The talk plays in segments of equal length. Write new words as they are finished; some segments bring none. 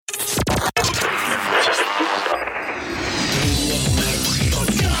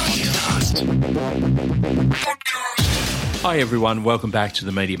Hi everyone, welcome back to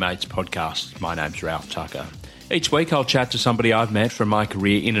the Media Mates podcast. My name's Ralph Tucker. Each week I'll chat to somebody I've met from my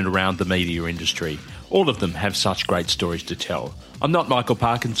career in and around the media industry. All of them have such great stories to tell. I'm not Michael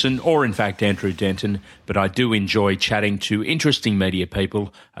Parkinson or in fact Andrew Denton, but I do enjoy chatting to interesting media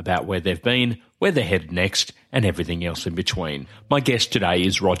people about where they've been, where they're headed next, and everything else in between. My guest today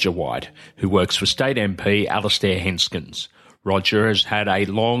is Roger White, who works for State MP Alister Henskens. Roger has had a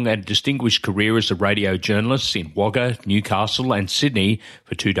long and distinguished career as a radio journalist in Wagga, Newcastle and Sydney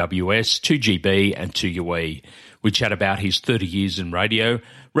for 2WS, 2GB and 2UE. We chat about his 30 years in radio,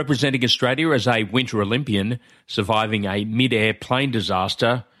 representing Australia as a Winter Olympian, surviving a mid-air plane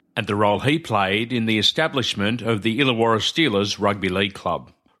disaster, and the role he played in the establishment of the Illawarra Steelers rugby league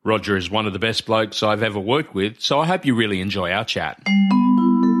club. Roger is one of the best blokes I've ever worked with, so I hope you really enjoy our chat.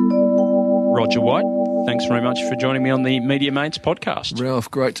 Roger White, thanks very much for joining me on the Media Mates podcast. Ralph,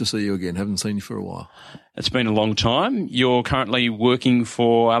 great to see you again. Haven't seen you for a while. It's been a long time. You're currently working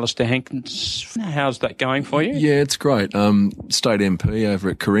for Alister Henskens. How's that going for you? Yeah, it's great. State MP over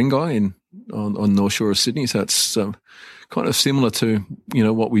at Ku-ring-gai on North Shore of Sydney. So it's kind of similar to,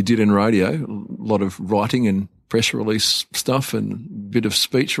 what we did in radio. A lot of writing and press release stuff and a bit of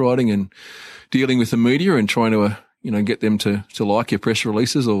speech writing and dealing with the media and trying to get them to like your press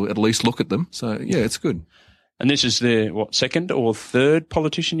releases or at least look at them. So, yeah, it's good. And this is the, second or third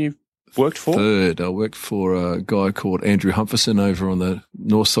politician you've worked for? Third. I worked for a guy called Andrew Humferson over on the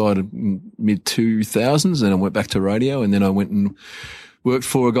north side of mid-2000s, and I went back to radio, and then I went and worked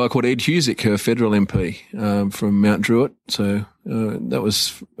for a guy called Ed Husick, a federal MP from Mount Druitt. So that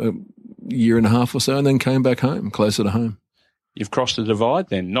was a year and a half or so, and then came back home, closer to home. You've crossed the divide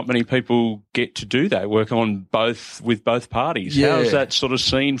then. Not many people get to do that, work on with both parties. Yeah. How is that sort of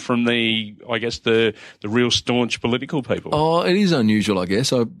seen from the real staunch political people? Oh, it is unusual, I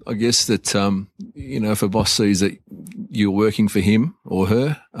guess. I guess that, if a boss sees that you're working for him or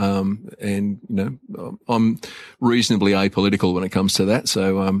her, and, I'm reasonably apolitical when it comes to that.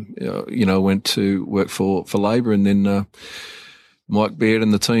 So, I went to work for Labor, and then, Mike Baird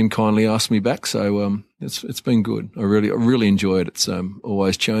and the team kindly asked me back, so it's been good. I really enjoy it. It's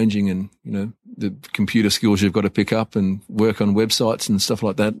always changing, and the computer skills you've got to pick up and work on websites and stuff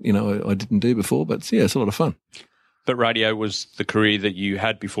like that. I didn't do before, but yeah, it's a lot of fun. But radio was the career that you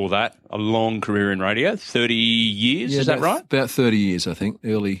had before that, a long career in radio, 30 years, is that right? About 30 years, I think.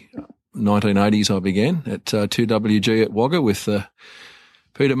 Early 1980s I began at 2WG at Wagga with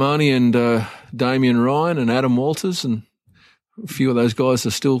Peter Marnie and Damien Ryan and Adam Walters, and a few of those guys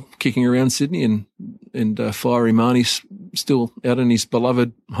are still kicking around Sydney, and Fiery Marnie's still out in his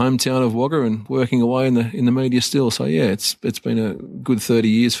beloved hometown of Wagga and working away in the media still. So yeah, it's been a good 30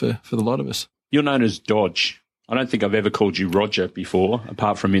 years for the lot of us. You're known as Dodge. I don't think I've ever called you Roger before,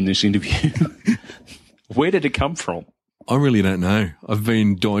 apart from in this interview. Where did it come from? I really don't know. I've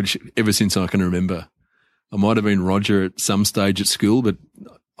been Dodge ever since I can remember. I might have been Roger at some stage at school, but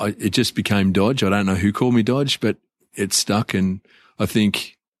it just became Dodge. I don't know who called me Dodge, but it stuck, and I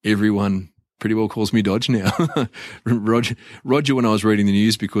think everyone pretty well calls me Dodge now. Roger, when I was reading the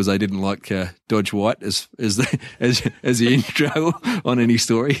news, because they didn't like Dodge White as the intro on any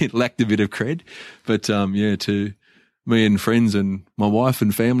story, it lacked a bit of cred. But to me and friends and my wife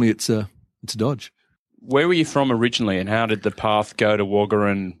and family, it's Dodge. Where were you from originally, and how did the path go to Wagga,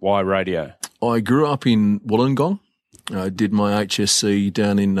 and why radio? I grew up in Wollongong. I did my HSC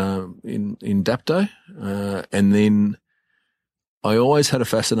down in Dapto, and then I always had a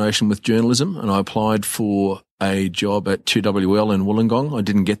fascination with journalism, and I applied for a job at 2WL in Wollongong. I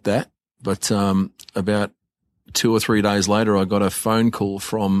didn't get that, but about 2 or 3 days later, I got a phone call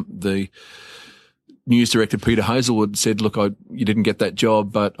from the news director, Peter Hazelwood, said, "Look, you didn't get that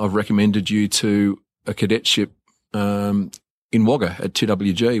job, but I've recommended you to a cadetship in Wagga at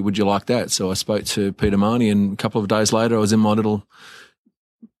 2WG. Would you like that?" So I spoke to Peter Marnie, and a couple of days later I was in my little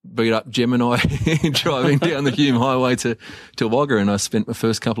beat-up Gemini driving down the Hume Highway to Wagga, and I spent my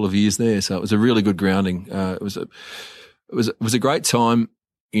first couple of years there. So it was a really good grounding. It was a great time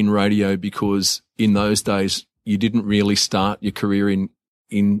in radio, because in those days you didn't really start your career in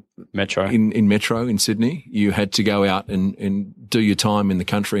Metro in Sydney. You had to go out and do your time in the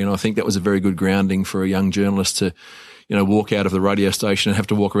country, and I think that was a very good grounding for a young journalist to walk out of the radio station and have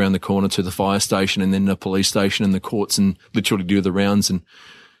to walk around the corner to the fire station and then the police station and the courts and literally do the rounds and,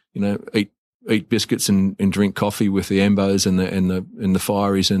 eat biscuits and drink coffee with the ambos and the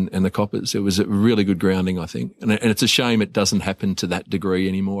fireys and the coppers. It was a really good grounding, I think. And it's a shame it doesn't happen to that degree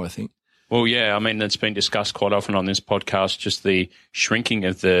anymore, I think. Well, yeah, I mean, it's been discussed quite often on this podcast, just the shrinking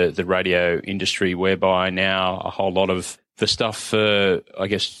of the radio industry, whereby now a whole lot of the stuff for, I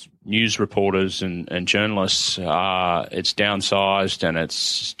guess, news reporters and journalists, it's downsized and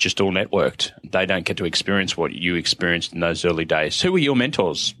it's just all networked. They don't get to experience what you experienced in those early days. Who were your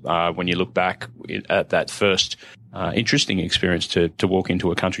mentors when you look back at that first interesting experience to walk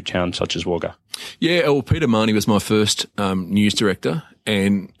into a country town such as Wagga? Yeah, well, Peter Marnie was my first news director,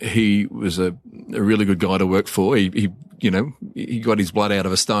 and he was a really good guy to work for. He got his blood out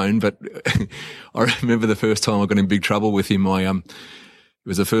of a stone, but I remember the first time I got in big trouble with him. It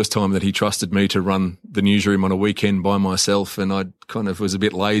was the first time that he trusted me to run the newsroom on a weekend by myself, and I kind of was a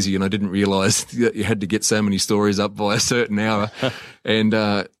bit lazy, and I didn't realise that you had to get so many stories up by a certain hour. And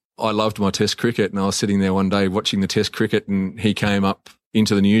I loved my Test cricket, and I was sitting there one day watching the Test cricket, and he came up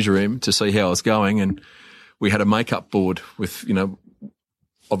into the newsroom to see how I was going, and we had a make-up board with,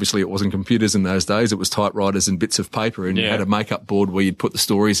 obviously it wasn't computers in those days, it was typewriters and bits of paper, and you had a make-up board where you'd put the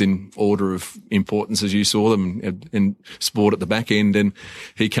stories in order of importance as you saw them, and sport at the back end. And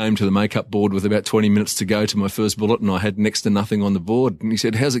he came to the make-up board with about 20 minutes to go to my first bullet, and I had next to nothing on the board. And he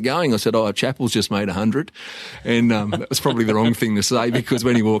said, "How's it going?" I said, "Chappell's just made 100. And that was probably the wrong thing to say, because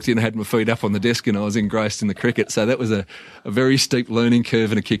when he walked in, I had my feet up on the desk and I was engrossed in the cricket. So that was a very steep learning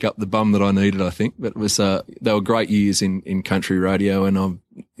curve and a kick up the bum that I needed, I think. But it was they were great years in country radio, and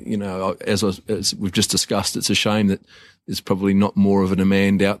as we've just discussed, it's a shame that there's probably not more of a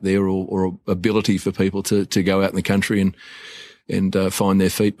demand out there or ability for people to go out in the country and find their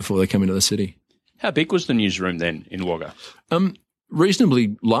feet before they come into the city. How big was the newsroom then in Wagga?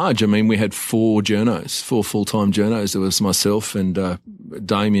 Reasonably large. I mean, we had four full-time journos. There was myself and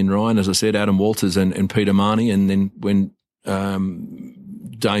Damien Ryan, as I said, Adam Walters and Peter Marnie. And then when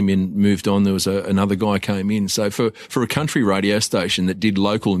Damien moved on, there was another guy came in. So for a country radio station that did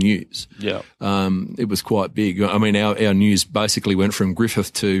local news, it was quite big. I mean, our news basically went from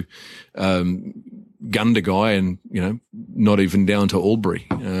Griffith to Gundagai, and not even down to Albury.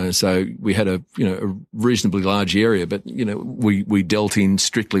 So we had a reasonably large area, but we dealt in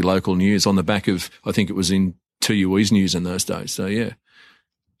strictly local news on the back of, I think it was in 2UE's news in those days. So yeah.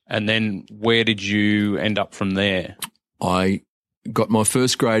 And then where did you end up from there? I got my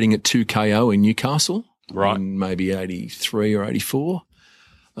first grading at 2KO in Newcastle, right? In maybe 83 or 84,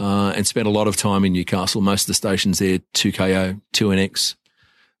 and spent a lot of time in Newcastle. Most of the stations there, 2KO, 2NX,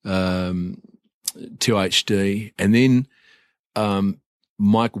 2HD, and then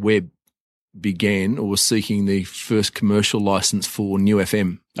Mike Webb began or was seeking the first commercial license for New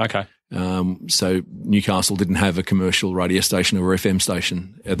FM. Okay. So Newcastle didn't have a commercial radio station or FM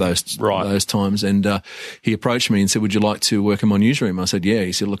station at those times. And he approached me and said, "Would you like to work in my newsroom?" I said, "Yeah."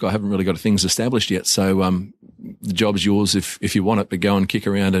 He said, "Look, I haven't really got things established yet, so the job's yours if you want it, but go and kick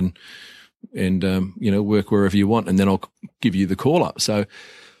around and work wherever you want, and then I'll give you the call up." So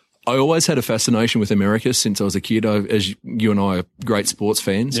I always had a fascination with America since I was a kid. As you and I are great sports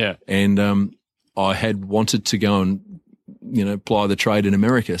fans, and I had wanted to go and ply the trade in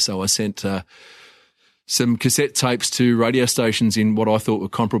America. So I sent some cassette tapes to radio stations in what I thought were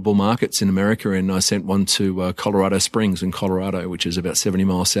comparable markets in America, and I sent one to Colorado Springs in Colorado, which is about 70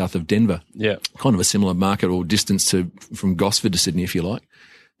 miles south of Denver. Yeah, kind of a similar market or distance from Gosford to Sydney, if you like.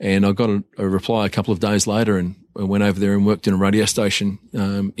 And I got a reply a couple of days later, and I went over there and worked in a radio station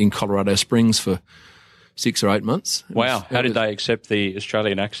in Colorado Springs for 6 or 8 months. Wow. How did they accept the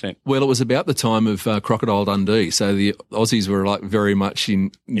Australian accent? Well, it was about the time of Crocodile Dundee. So the Aussies were like very much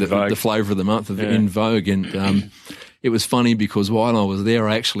in the flavour of the month, in vogue. And it was funny because while I was there,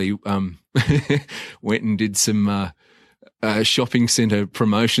 I actually went and did some shopping centre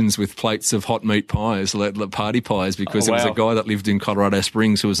promotions with plates of hot meat pies, party pies, because there was a guy that lived in Colorado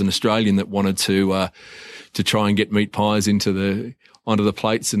Springs who was an Australian that wanted to try and get meat pies onto the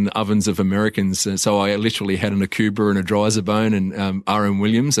plates and ovens of Americans. And so I literally had an Akuba and a Dryzerbone and R.M.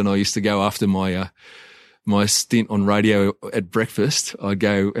 Williams, and I used to go after my stint on radio at breakfast. I'd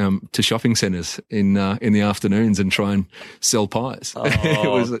go to shopping centres in the afternoons and try and sell pies. Oh.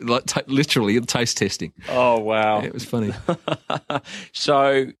 It was like literally taste testing. Oh, wow. Yeah, it was funny.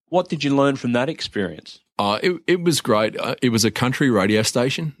 So what did you learn from that experience? It was great. It was a country radio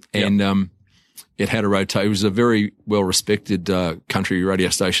station, and it had a rotate. It was a very well-respected country radio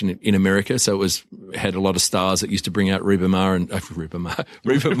station in America, so it had a lot of stars that used to bring out Reba Ma and Reba.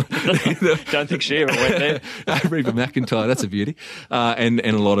 Don't think she ever went there. Reba McEntire, that's a beauty, and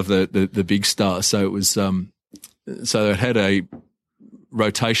a lot of the big stars. So it was so it had a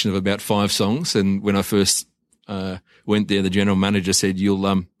rotation of about 5 songs. And when I first went there, the general manager said,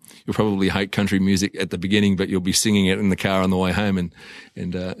 "You'll probably hate country music at the beginning, but you'll be singing it in the car on the way home."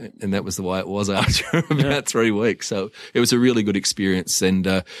 And that was the way it was after about 3 weeks. So it was a really good experience.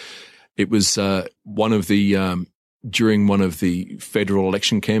 And it was one of the during one of the federal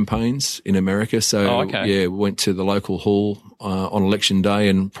election campaigns in America. So, we went to the local hall on election day,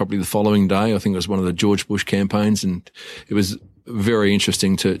 and probably the following day, I think it was one of the George Bush campaigns, and it was very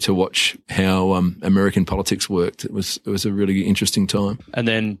interesting to watch how American politics worked. It was a really interesting time. And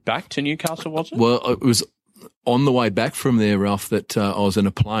then back to Newcastle, was it? Well, it was on the way back from there, Ralph, that I was in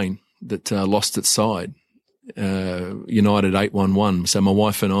a plane that lost its side. United 811. So my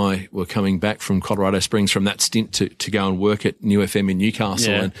wife and I were coming back from Colorado Springs from that stint to go and work at New FM in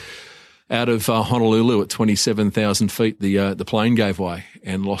Newcastle. And out of Honolulu at 27,000 feet, the plane gave way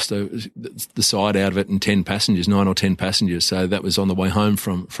and lost the side out of it and 9 or 10 passengers. So that was on the way home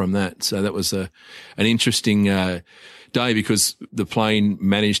from that. So that was an interesting day, because the plane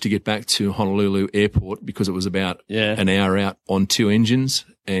managed to get back to Honolulu airport because it was about an hour out on 2 engines,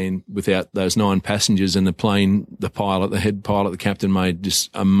 and without those 9 passengers in the plane, the head pilot, the captain made this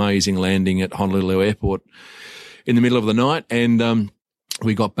amazing landing at Honolulu airport in the middle of the night. And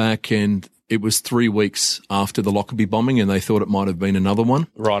we got back, and it was 3 weeks after the Lockerbie bombing, and they thought it might have been another one.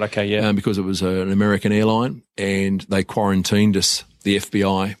 Right, okay, yeah. Because it was an American airline, and they quarantined us, the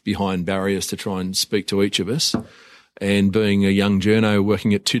FBI, behind barriers to try and speak to each of us. And being a young journo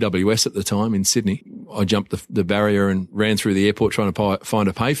working at 2WS at the time in Sydney, I jumped the barrier and ran through the airport trying to find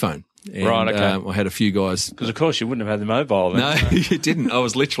a payphone. And, right, okay. I had a few guys. Because, of course, you wouldn't have had the mobile then. No, you didn't. I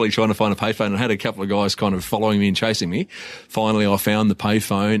was literally trying to find a payphone, and I had a couple of guys kind of following me and chasing me. Finally, I found the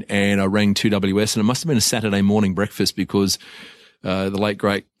payphone, and I rang 2WS, and it must have been a Saturday morning breakfast, because the late,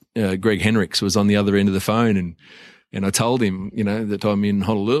 great Greg Henricks was on the other end of the phone, and I told him, that I'm in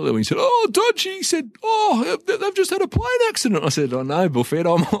Honolulu. And he said, "Oh, dodgy." He said, "Oh, they've just had a plane accident." I said, "Oh no, Buffett,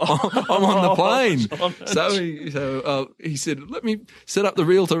 I'm on the plane." So he said, "Let me set up the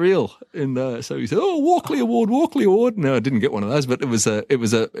reel to reel." And so he said, "Oh, Walkley Award." No, I didn't get one of those, but it was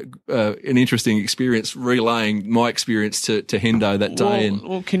an interesting experience, relaying my experience to Hendo that day.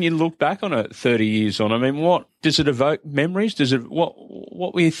 Well, can you look back on it 30 years on? I mean, what does it evoke? Memories? Does it? What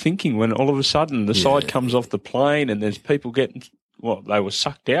were you thinking when all of a sudden the side comes off the plane and there's people getting? Well, they were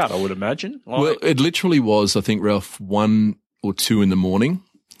sucked out, I would imagine. Well, it literally was, I think, Ralph, 1 or 2 in the morning,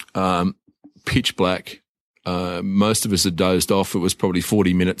 pitch black. Most of us had dozed off. It was probably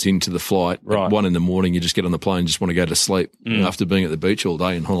 40 minutes into the flight. Right. At 1 in the morning, you just get on the plane and just want to go to sleep after being at the beach all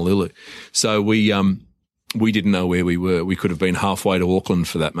day in Honolulu. So we didn't know where we were. We could have been halfway to Auckland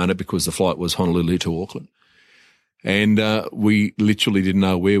for that matter, because the flight was Honolulu to Auckland. And we literally didn't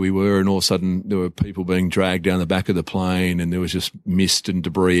know where we were, and all of a sudden there were people being dragged down the back of the plane, and there was just mist and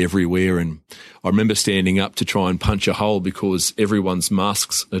debris everywhere. And I remember standing up to try and punch a hole, because everyone's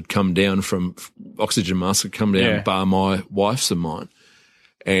masks had come down, from oxygen masks had come down, bar my wife's and mine.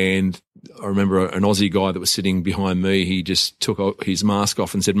 And I remember an Aussie guy that was sitting behind me, he just took his mask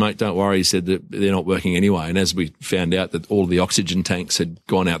off and said, "Mate, don't worry." He said that they're not working anyway. And as we found out, that all of the oxygen tanks had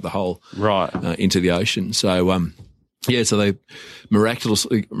gone out the hole into the ocean. So, so they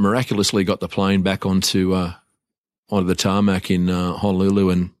miraculously got the plane back onto the tarmac in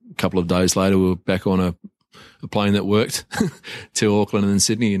Honolulu, and a couple of days later we were back on a plane that worked to Auckland and then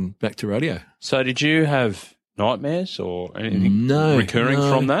Sydney and back to radio. So did you have nightmares or anything recurring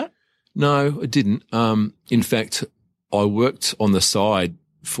from that? No, it didn't. In fact, I worked on the side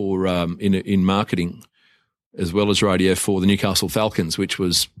for in marketing as well as radio for the Newcastle Falcons, which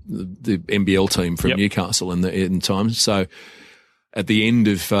was the NBL team from Newcastle in the time. So at the end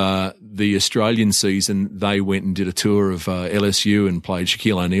of the Australian season, they went and did a tour of LSU and played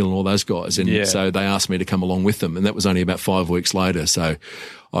Shaquille O'Neal and all those guys. And so they asked me to come along with them, and that was only about 5 weeks later. So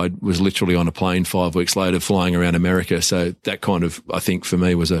I was literally on a plane 5 weeks later flying around America. So that kind of, I think for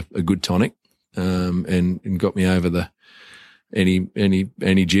me, was a good tonic, and got me over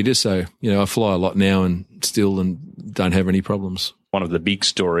any jitters. So, I fly a lot now and don't have any problems. One of the big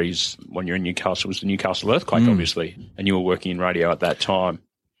stories when you're in Newcastle was the Newcastle earthquake, obviously, and you were working in radio at that time.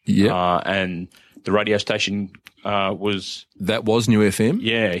 Yeah. And the radio station was... That was New FM.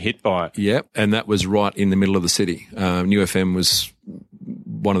 Yeah, hit by it. Yeah, and that was right in the middle of the city. New FM was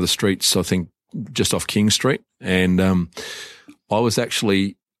one of the streets, I think, just off King Street. And I was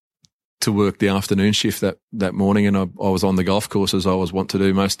actually to work the afternoon shift that morning, and I was on the golf course, as I was wont to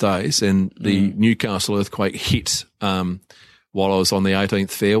do most days, and the Newcastle earthquake hit while I was on the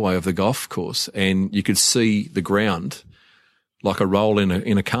 18th fairway of the golf course, and you could see the ground like a roll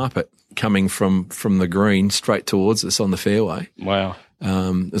in a carpet coming from the green straight towards us on the fairway. Wow.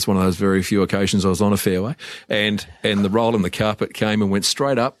 It's one of those very few occasions I was on a fairway, and the roll in the carpet came and went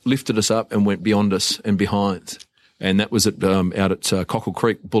straight up, lifted us up, and went beyond us and behind. And that was out at Cockle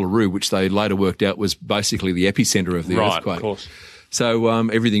Creek, Bullaroo, which they later worked out was basically the epicenter of the earthquake. Of course. So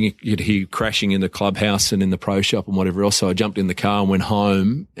everything you'd hear crashing in the clubhouse and in the pro shop and whatever else. So I jumped in the car and went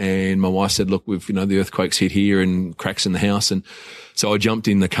home, and my wife said, look, the earthquake's hit here and cracks in the house. And so I jumped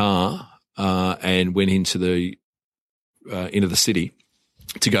in the car and went into the city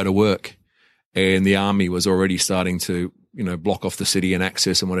to go to work. And the army was already starting to, block off the city and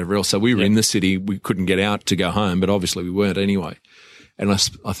access and whatever else. So we were in the city. We couldn't get out to go home, but obviously we weren't anyway. And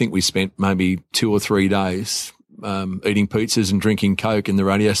I think we spent maybe 2 or 3 days eating pizzas and drinking Coke in the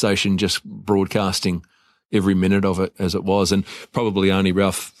radio station, just broadcasting every minute of it as it was. And probably only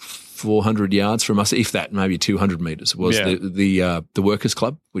rough 400 yards from us, if that, maybe 200 metres, was the Workers'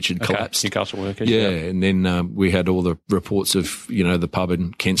 Club, which had collapsed. Newcastle Workers. Yeah, and then we had all the reports of, the pub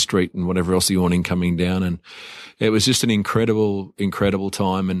in Kent Street and whatever else, the awning coming down. And it was just an incredible, incredible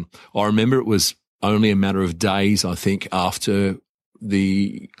time. And I remember it was only a matter of days, I think, after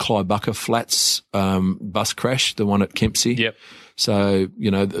the Clybucca Flats bus crash, the one at Kempsey. Yep. So,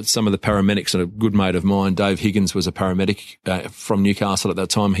 some of the paramedics, and a good mate of mine, Dave Higgins, was a paramedic from Newcastle at that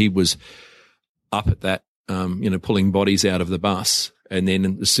time. He was up at that, pulling bodies out of the bus. And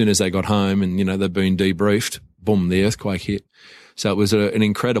then as soon as they got home and, they'd been debriefed, boom, the earthquake hit. So it was an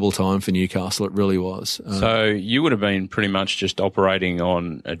incredible time for Newcastle. It really was. So you would have been pretty much just operating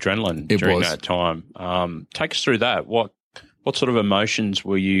on adrenaline during that time. Take us through that. What sort of emotions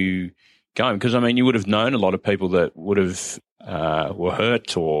were you going? Because, you would have known a lot of people that would have were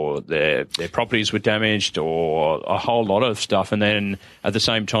hurt, or their properties were damaged, or a whole lot of stuff. And then at the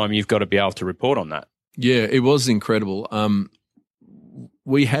same time, you've got to be able to report on that. Yeah, it was incredible.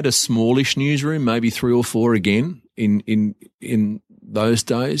 We had a smallish newsroom, maybe 3 or 4 again in those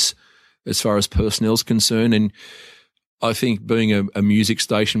days, as far as personnel's concerned. And I think being a music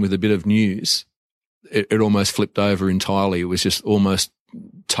station with a bit of news, it almost flipped over entirely. It was just almost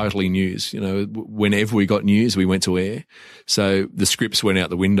totally news. Whenever we got news, we went to air. So the scripts went out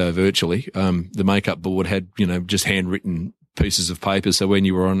the window virtually. The makeup board had, just handwritten pieces of paper. So when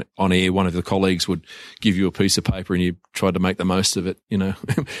you were on air, one of the colleagues would give you a piece of paper and you tried to make the most of it,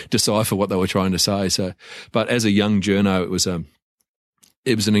 decipher what they were trying to say. So, but as a young journo, it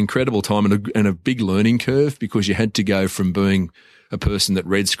was an incredible time and a big learning curve, because you had to go from being a person that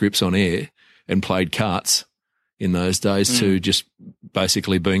read scripts on air and played carts in those days to just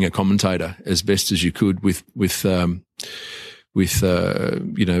basically being a commentator as best as you could with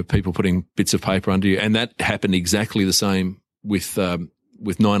people putting bits of paper under you. And that happened exactly the same with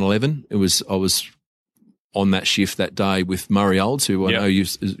 9/11. I was on that shift that day with Murray Olds, who I know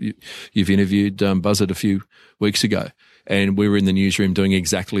you've interviewed, Buzzard, a few weeks ago. And we were in the newsroom doing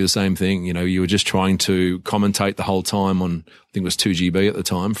exactly the same thing. You were just trying to commentate the whole time on, I think it was 2GB at the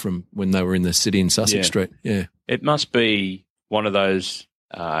time, from when they were in the city in Sussex Street. Yeah. It must be one of those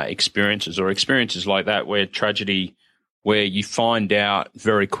experiences like that where you find out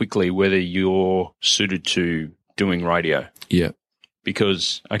very quickly whether you're suited to doing radio. Yeah.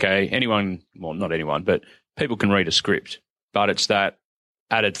 Because, not anyone, but people can read a script, but it's that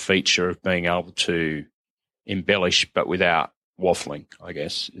added feature of being able to embellish but without waffling, I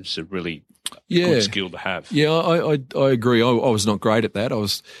guess. It's a really good skill to have. Yeah, I agree. I was not great at that.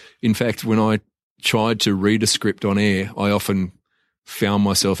 In fact, when I tried to read a script on air, I often found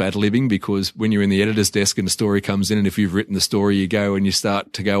myself ad-libbing, because when you're in the editor's desk and a story comes in, and if you've written the story, you go and you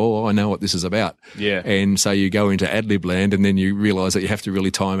start to go, oh, I know what this is about. Yeah. And so you go into ad-lib land, and then you realise that you have to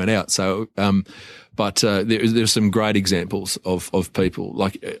really time it out. So, but there's some great examples of people,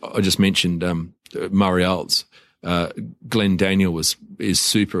 like I just mentioned, Murray Olds. Glenn Daniel is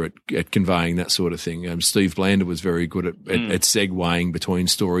super at conveying that sort of thing. Steve Blander was very good at segueing between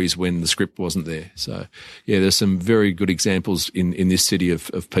stories when the script wasn't there. So, yeah, there's some very good examples in this city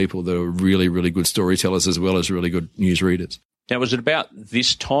of people that are really, really good storytellers as well as really good newsreaders. Now, was it about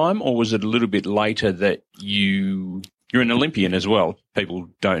this time, or was it a little bit later that you're an Olympian as well? People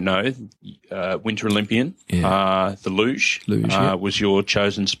don't know. Winter Olympian, the luge was your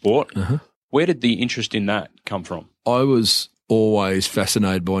chosen sport. Uh-huh. Where did the interest in that come from? I was always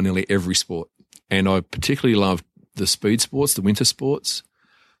fascinated by nearly every sport, and I particularly loved the speed sports, the winter sports.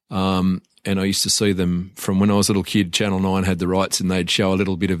 And I used to see them from when I was a little kid. Channel 9 had the rights, and they'd show a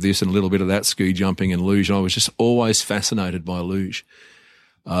little bit of this and a little bit of that, ski jumping and luge. And I was just always fascinated by luge.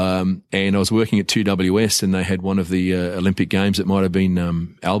 And I was working at 2WS, and they had one of the Olympic Games. It might have been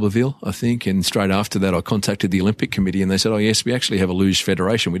Albertville, I think. And straight after that, I contacted the Olympic Committee, and they said, oh, yes, we actually have a luge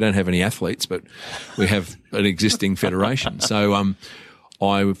federation. We don't have any athletes, but we have an existing federation. So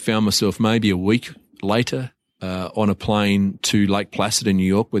I found myself maybe a week later on a plane to Lake Placid in New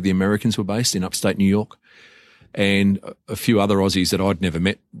York, where the Americans were based in upstate New York. and a few other Aussies that I'd never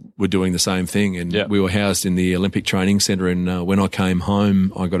met were doing the same thing. And we were housed in the Olympic Training Centre. And when I came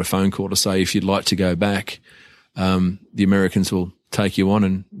home, I got a phone call to say, if you'd like to go back, the Americans will take you on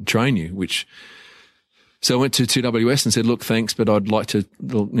and train you, so I went to 2WS and said, look, thanks, but I'd like to,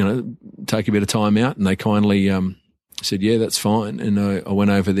 take a bit of time out. And they kindly said, yeah, that's fine. And I went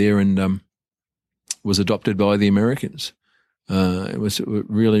over there and was adopted by the Americans. It was a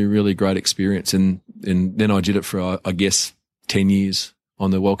really, really great experience. And then I did it for, I guess, 10 years on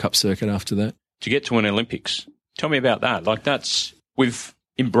the World Cup circuit after that. To get to an Olympics, tell me about that. Like we've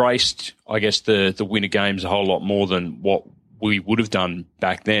embraced, I guess, the Winter Games a whole lot more than what we would have done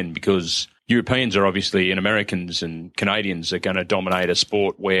back then, because Europeans are obviously, and Americans and Canadians are going to dominate a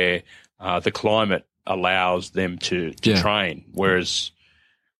sport where the climate allows them to train, whereas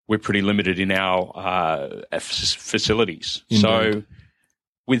we're pretty limited in our facilities. Indeed. So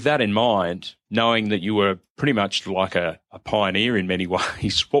with that in mind, knowing that you were pretty much like a pioneer in many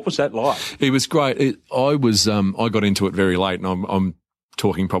ways, what was that like? It was great. I got into it very late, and I'm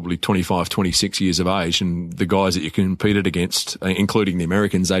talking probably 25, 26 years of age, and the guys that you competed against, including the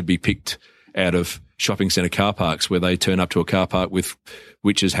Americans, they'd be picked out of shopping centre car parks where they turn up to a car park with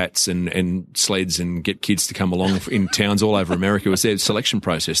witches' hats and sleds and get kids to come along in towns all over America. It was their selection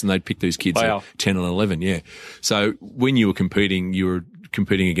process, and they'd pick these kids at 10 and 11, yeah. So when you were competing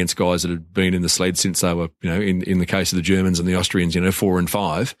against guys that had been in the sled since they were, in the case of the Germans and the Austrians, 4 and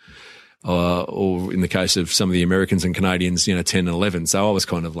 5. Or in the case of some of the Americans and Canadians, 10 and 11. So I was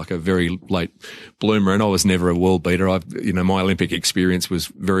kind of like a very late bloomer, and I was never a world beater. My Olympic experience was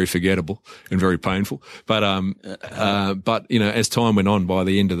very forgettable and very painful. But as time went on, by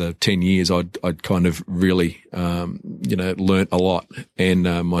the end of the 10 years, I'd kind of really, learnt a lot, and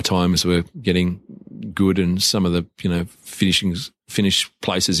my times were getting good, and some of the, finish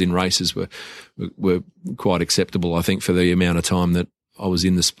places in races were quite acceptable, I think, for the amount of time that I was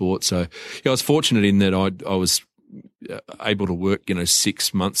in the sport. So I was fortunate in that I was able to work,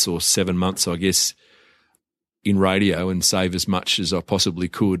 6 months or 7 months, I guess, in radio and save as much as I possibly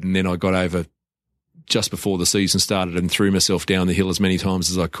could. And then I got over just before the season started and threw myself down the hill as many times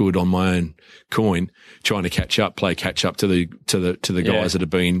as I could on my own coin, trying to play catch up to the guys that have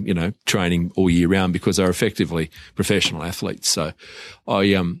been, training all year round, because they're effectively professional athletes. So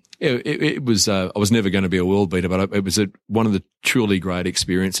it was, I was never going to be a world beater, but it was one of the truly great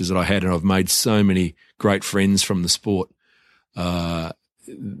experiences that I had. And I've made so many great friends from the sport,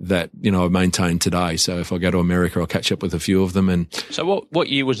 that, I've maintained today. So if I go to America, I'll catch up with a few of them. And so what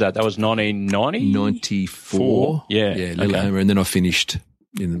year was that? That was 1990? 94. Yeah. Okay. And then I finished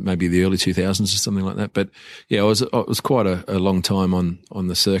in maybe the early 2000s or something like that. But yeah, it was quite a long time on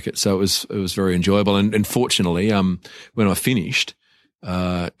the circuit. So it was very enjoyable. And fortunately, when I finished,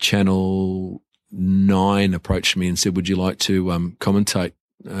 Channel 9 approached me and said, would you like to commentate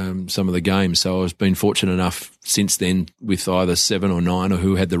some of the games? So I've been fortunate enough since then with either 7 or 9 or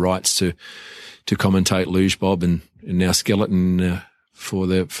who had the rights to commentate luge bob and now skeleton for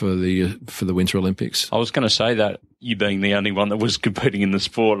the Winter Olympics. I was going to say that, you being the only one that was competing in the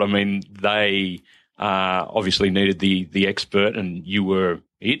sport, I mean, they obviously needed the expert, and you were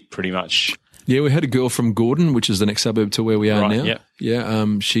it pretty much. Yeah, we had a girl from Gordon, which is the next suburb to where we are now. Yeah.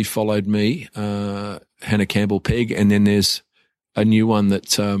 Yeah, she followed me, Hannah Campbell-Pegg, and then there's a new one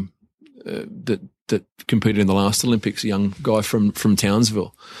that competed in the last Olympics, a young guy from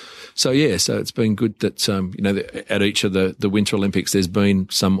Townsville. So it's been good that at each of the Winter Olympics there's been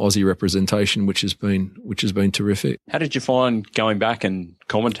some Aussie representation, which has been terrific. How did you find going back and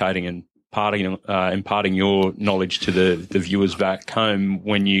commentating and imparting your knowledge to the viewers back home,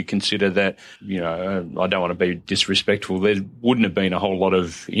 when you consider that, I don't want to be disrespectful, there wouldn't have been a whole lot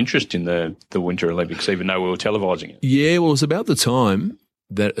of interest in the Winter Olympics, even though we were televising it? Yeah, well, it was about the time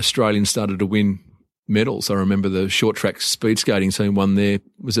that Australians started to win medals. I remember the short track speed skating team won there,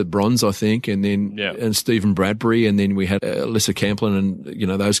 was it bronze, I think, and then and Stephen Bradbury, and then we had Alyssa Camplin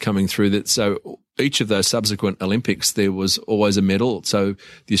and, those coming through that. So each of those subsequent Olympics, there was always a medal. So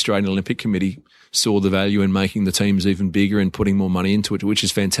the Australian Olympic Committee saw the value in making the teams even bigger and putting more money into it, which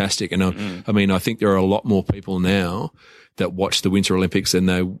is fantastic. And I think there are a lot more people now that watch the Winter Olympics than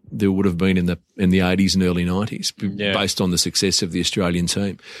there would have been in the 80s and early 90s, based on the success of the Australian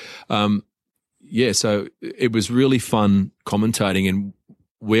team. So it was really fun commentating, and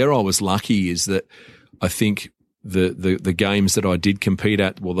where I was lucky is that I think the games that I did compete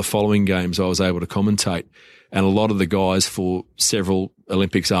at, the following games I was able to commentate, and a lot of the guys for several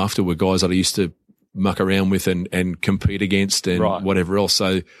Olympics after were guys that I used to muck around with and compete against and whatever else.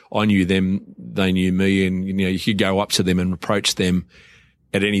 So I knew them, they knew me, and you could go up to them and approach them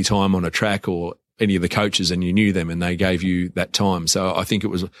at any time on a track or any of the coaches and you knew them and they gave you that time. So I think it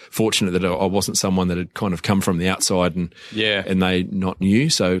was fortunate that I wasn't someone that had kind of come from the outside and they not knew.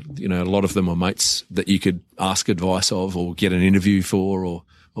 So, you know, a lot of them were mates that you could ask advice of or get an interview for or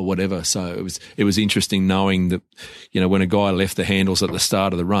whatever. So it was interesting knowing that, you know, when a guy left the handles at the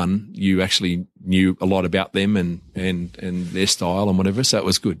start of the run, you actually knew a lot about them and their style and whatever. So it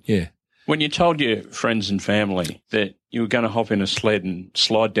was good. Yeah. When you told your friends and family that you were going to hop in a sled and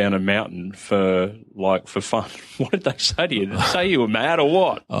slide down a mountain for fun, what did they say to you? Did they say you were mad or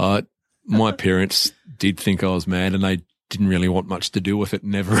what? My parents did think I was mad and they didn't really want much to do with it,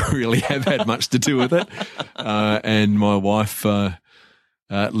 never really have had much to do with it. And my wife,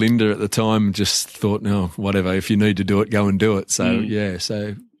 Linda at the time, just thought, no, whatever, if you need to do it, go and do it. So,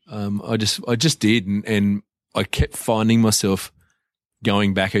 I just did. And I kept finding myself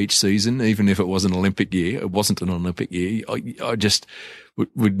going back each season, even if it was an Olympic year. It wasn't an Olympic year. I just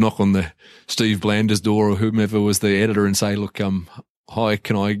would knock on the Steve Blander's door or whomever was the editor and say, look, hi,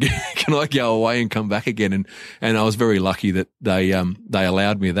 can I go away and come back again? And I was very lucky that they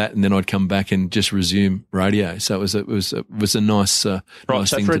allowed me that, and then I'd come back and just resume radio. So it was a nice right.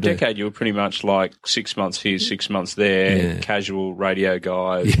 Nice so thing for to a decade, you were pretty much like 6 months here, 6 months there, casual radio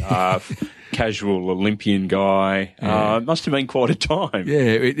guy, casual Olympian guy. It must have been quite a time.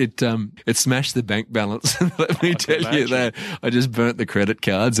 Yeah, it smashed the bank balance. Let me tell you that. I just burnt the credit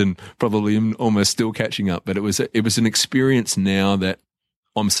cards and probably am almost still catching up. But it was an experience now that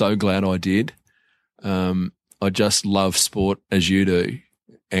I'm so glad I did. I just love sport as you do,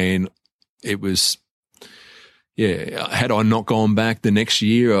 and it was. Yeah, had I not gone back the next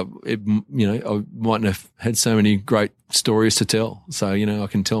year, I mightn't have had so many great stories to tell. So, you know, I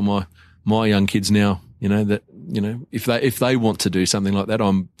can tell my young kids now, you know, that, you know, if they want to do something like that,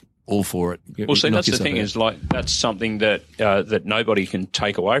 I'm all for it. Well, see, that's the thing is, like, that's something that that nobody can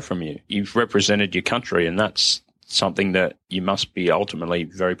take away from you. You've represented your country, and that's something that you must be ultimately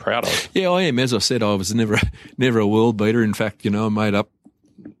very proud of. Yeah, I am. As I said, I was never a world beater. In fact, you know, I made up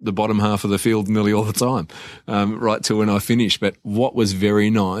the bottom half of the field nearly all the time, right till when I finished. But what was very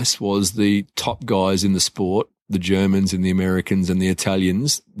nice was the top guys in the sport, the Germans and the Americans and the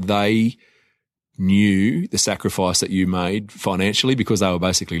Italians, they knew the sacrifice that you made financially because they were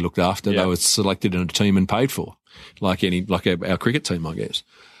basically looked after. They were selected in a team and paid for, like our cricket team, I guess.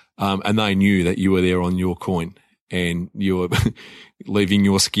 And they knew that you were there on your coin and you were leaving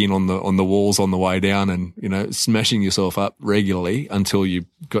your skin on the walls on the way down and, you know, smashing yourself up regularly until you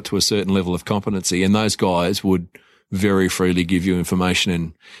got to a certain level of competency. And those guys would very freely give you information.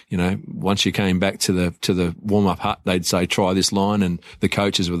 And, you know, once you came back to the warm up hut, they'd say, try this line, and the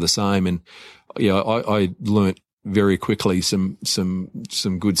coaches were the same. And, you know, I learnt very quickly some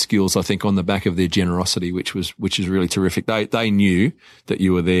good skills, I think, on the back of their generosity, which is really terrific. They knew that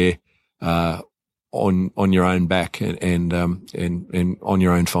you were there, on your own back and on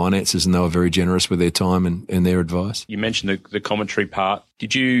your own finances, and they were very generous with their time and their advice. You mentioned the commentary part.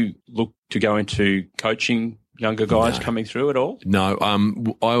 Did you look to go into coaching younger guys coming through at all? No,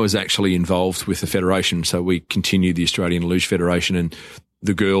 I was actually involved with the federation, so we continued the Australian Luge Federation, and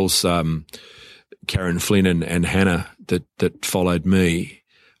the girls, Karen Flynn and Hannah that followed me,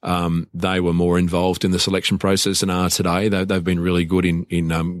 they were more involved in the selection process and are today. They've been really good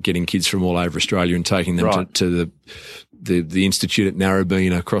in getting kids from all over Australia and taking them to the institute at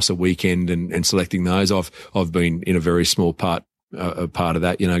Narrabeen across a weekend and selecting those. I've been in a very small part of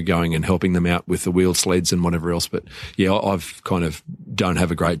that, you know, going and helping them out with the wheeled sleds and whatever else. But yeah, I've kind of don't have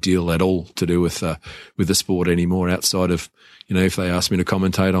a great deal at all to do with the sport anymore outside of, you know, if they ask me to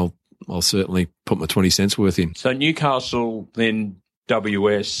commentate, I'll certainly put my 20 cents worth in. So Newcastle, then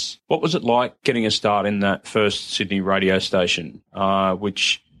WS, what was it like getting a start in that first Sydney radio station,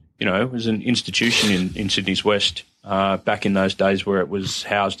 which, you know, was an institution in Sydney's West back in those days where it was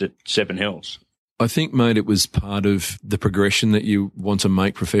housed at Seven Hills? I think, mate, it was part of the progression that you want to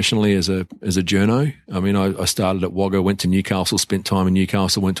make professionally as a journo. I mean, I started at Wagga, went to Newcastle, spent time in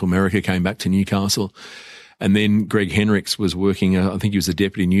Newcastle, went to America, came back to Newcastle. And then Greg Henricks was working, I think he was the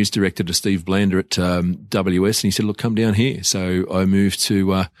deputy news director to Steve Blander at WS, and he said, look, come down here. So I moved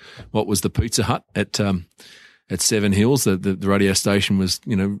to what was the Pizza Hut at Seven Hills. The radio station was,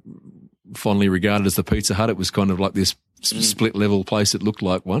 you know, fondly regarded as the Pizza Hut. It was kind of like this split level place that looked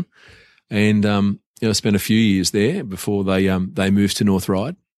like one. And you know, I spent a few years there before they moved to North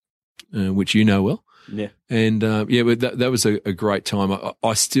Ryde, which you know well. Yeah. And, but that was a great time.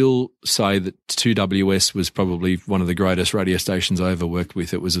 I still say that 2WS was probably one of the greatest radio stations I ever worked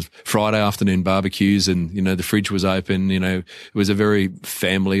with. It was a Friday afternoon barbecues and, the fridge was open. It was a very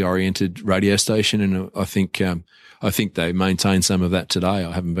family-oriented radio station, and I think they maintain some of that today.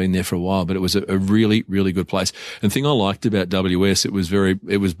 I haven't been there for a while, but it was a really, really good place. And the thing I liked about WS, it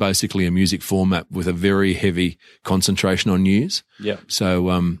was basically a music format with a very heavy concentration on news. Yeah. So,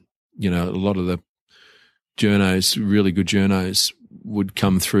 a lot of the journos, really good journos, would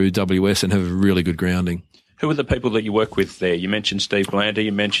come through WS and have a really good grounding. Who are the people that you work with there? You mentioned Steve Blander,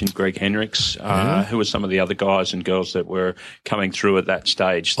 you mentioned Greg Hendricks. Who are some of the other guys and girls that were coming through at that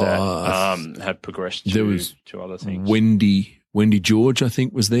stage that have progressed to other things? Wendy George, I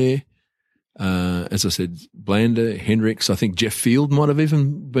think, was there. As I said, Blander, Hendricks. I think Jeff Field might have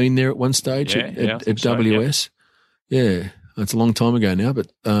even been there at one stage at WS. So, yeah, it's a long time ago now,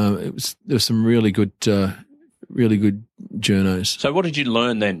 but there was some really good journos. So what did you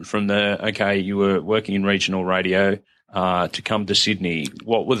learn then from you were working in regional radio to come to Sydney?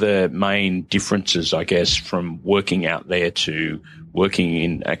 What were the main differences, I guess, from working out there to working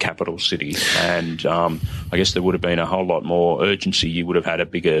in a capital city? And I guess there would have been a whole lot more urgency. You would have had a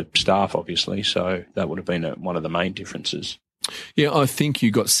bigger staff, obviously, so that would have been one of the main differences. Yeah, I think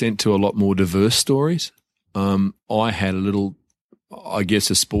you got sent to a lot more diverse stories. I had a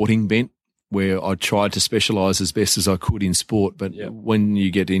sporting bent, where I tried to specialise as best as I could in sport. But when you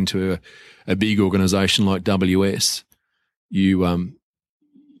get into a big organisation like WS, you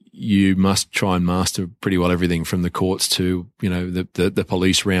must try and master pretty well everything from the courts to, the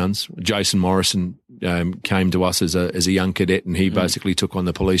police rounds. Jason Morrison came to us as a young cadet, and he basically took on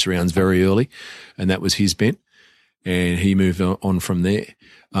the police rounds very early, and that was his bent, and he moved on from there.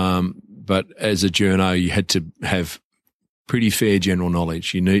 But as a journo, you had to have pretty fair general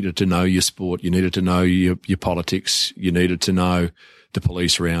knowledge. You needed to know your sport. You needed to know your politics. You needed to know the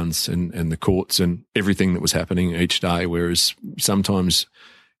police rounds and the courts and everything that was happening each day. Whereas sometimes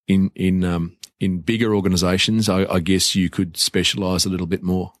in bigger organisations, I guess you could specialise a little bit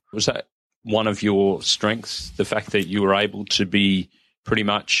more. Was that one of your strengths, the fact that you were able to be pretty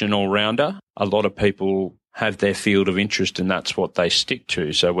much an all-rounder? A lot of people have their field of interest and that's what they stick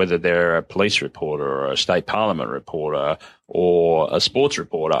to. So whether they're a police reporter or a state parliament reporter or a sports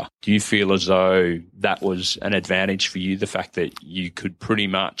reporter, do you feel as though that was an advantage for you, the fact that you could pretty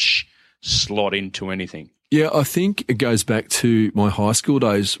much slot into anything? Yeah, I think it goes back to my high school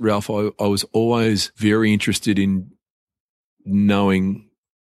days, Ralph. I was always very interested in knowing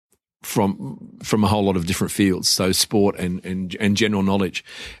from a whole lot of different fields, so sport and general knowledge.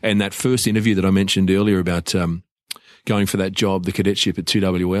 And that first interview that I mentioned earlier about going for that job, the cadetship at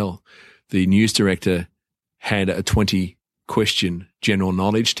 2WL, the news director had a 20-question general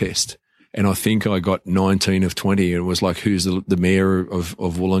knowledge test. And I think I got 19 of 20. And it was like, who's the mayor of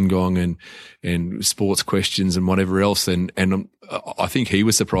Wollongong and sports questions and whatever else. And I think he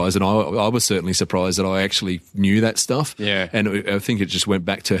was surprised, and I was certainly surprised that I actually knew that stuff. Yeah. And I think it just went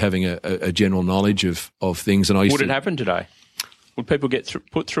back to having a general knowledge of things. And Would it happen today? Would people get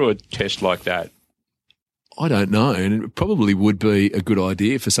put through a test like that? I don't know. And it probably would be a good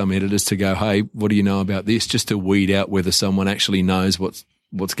idea for some editors to go, hey, what do you know about this? Just to weed out whether someone actually knows what's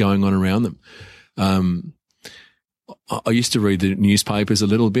going on around them. I used to read the newspapers a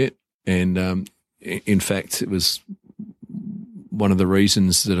little bit, and in fact, it was one of the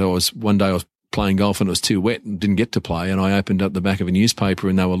reasons that one day I was playing golf and it was too wet and didn't get to play, and I opened up the back of a newspaper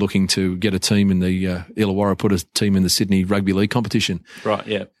and they were looking to get a team in the Illawarra put a team in the Sydney rugby league competition. Right.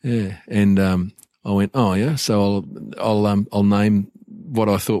 Yeah. Yeah. And I went, oh yeah, so I'll name what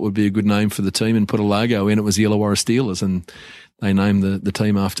I thought would be a good name for the team and put a logo in. It was the Illawarra Steelers, and they named the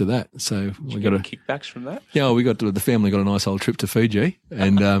team after that. So we got kickbacks from that. Yeah, the family got a nice old trip to Fiji,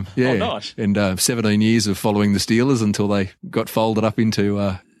 and yeah, oh, nice. And 17 years of following the Steelers until they got folded up into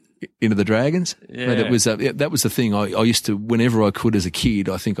the Dragons. Yeah. But it was that was the thing. I used to, whenever I could as a kid,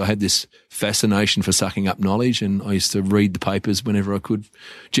 I think I had this fascination for sucking up knowledge, and I used to read the papers whenever I could,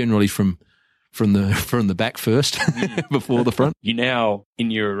 generally from the back first before the front. You now,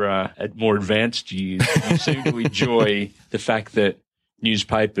 in your more advanced years, you seem to enjoy the fact that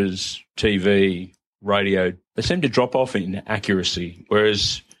newspapers, TV, radio, they seem to drop off in accuracy.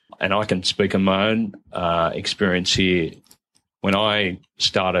 Whereas, and I can speak on my own experience here, when I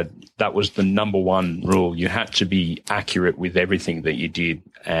started, that was the number one rule. You had to be accurate with everything that you did.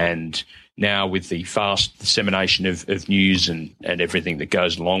 And now with the fast dissemination of news and everything that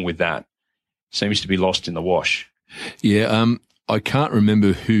goes along with that, seems to be lost in the wash. Yeah, I can't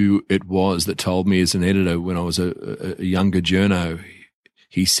remember who it was that told me as an editor when I was a younger journo.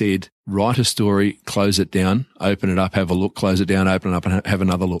 he said, write a story, close it down, open it up, have a look, close it down, open it up and have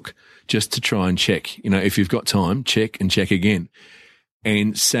another look, just to try and check. You know, if you've got time, check and check again.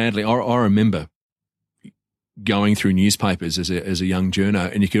 And sadly, I remember going through newspapers as a young journo,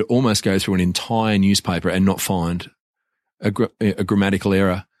 and you could almost go through an entire newspaper and not find a grammatical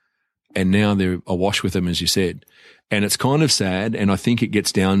error. And now they're awash with them, as you said. And it's kind of sad. And I think it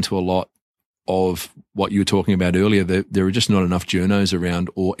gets down to a lot of what you were talking about earlier. There are just not enough journos around,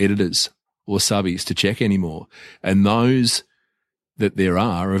 or editors or subbies to check anymore. And those that there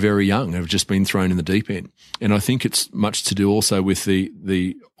are very young, have just been thrown in the deep end. And I think it's much to do also with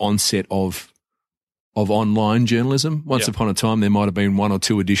the onset of online journalism. Once upon a time, there might have been one or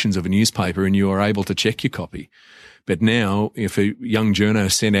two editions of a newspaper and you were able to check your copy. But now, if a young journo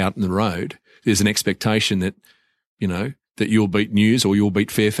is sent out in the road, there's an expectation that, you know, that you'll beat News or you'll beat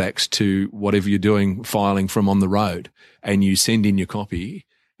Fairfax to whatever you're doing, filing from on the road, and you send in your copy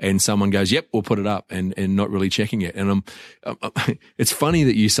and someone goes, yep, we'll put it up, and not really checking it. And it's funny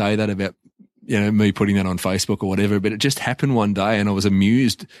that you say that about, you know, me putting that on Facebook or whatever, but it just happened one day and I was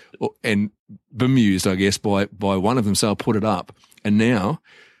amused and bemused, I guess, by one of them. So I put it up, and now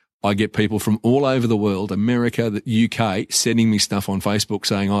I get people from all over the world, America, the UK, sending me stuff on Facebook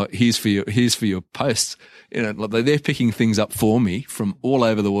saying, "Oh, here's for your posts." You know, they're picking things up for me from all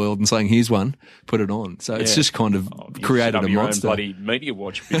over the world and saying, "Here's one, put it on." So it's just kind of created a monster. Your own bloody media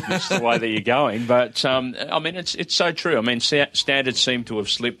watch business, the way that you're going. But I mean, it's so true. I mean, standards seem to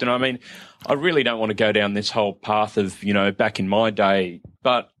have slipped, and I mean, I really don't want to go down this whole path of, you know, back in my day,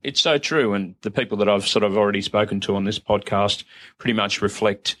 but it's so true. And the people that I've sort of already spoken to on this podcast pretty much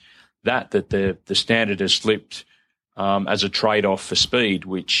reflect that the standard has slipped as a trade-off for speed,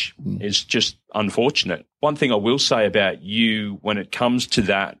 which is just unfortunate. One thing I will say about you when it comes to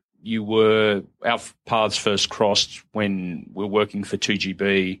that, our paths first crossed when we were working for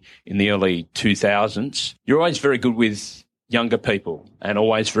 2GB in the early 2000s. You're always very good with younger people and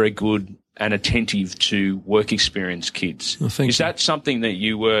always very good and attentive to work experience kids. Is that something that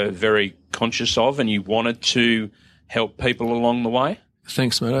you were very conscious of and you wanted to help people along the way?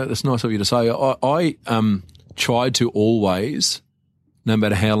 Thanks, mate. That's nice of you to say. I tried to always, no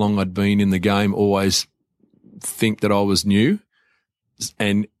matter how long I'd been in the game, always think that I was new.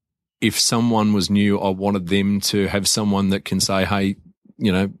 And if someone was new, I wanted them to have someone that can say, hey,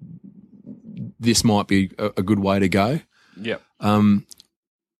 you know, this might be a good way to go. Yeah. I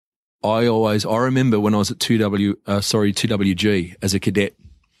remember when I was at 2WG as a cadet,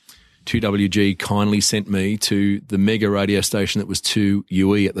 2WG kindly sent me to the mega radio station that was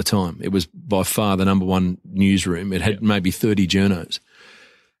 2UE at the time. It was by far the number one newsroom. It had maybe 30 journos.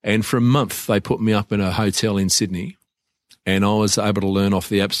 And for a month, they put me up in a hotel in Sydney, and I was able to learn off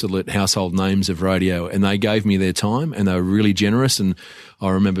the absolute household names of radio. And they gave me their time, and they were really generous. And I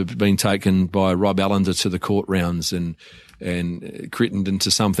remember being taken by Rob Allender to the court rounds and Crittenden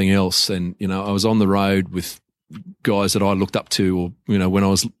to something else. And, you know, I was on the road with guys that I looked up to, or, you know, when I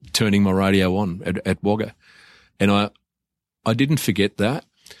was turning my radio on at Wagga. And I didn't forget that.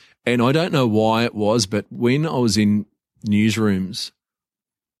 And I don't know why it was, but when I was in newsrooms,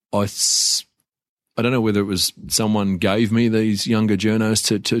 I don't know whether it was someone gave me these younger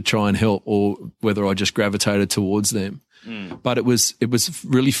journos to try and help, or whether I just gravitated towards them. But it was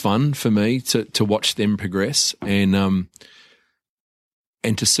really fun for me to watch them progress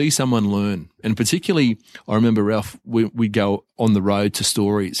and to see someone learn. And particularly, I remember, Ralph, we'd go on the road to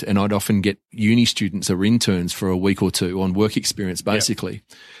stories, and I'd often get uni students or interns for a week or two on work experience, basically. Yep.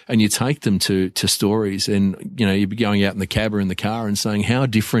 And you take them to stories, and, you know, you'd be going out in the cab or in the car and saying, how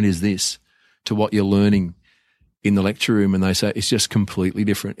different is this to what you're learning in the lecture room? And they say, it's just completely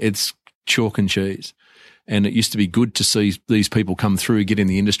different. It's chalk and cheese. And it used to be good to see these people come through, get in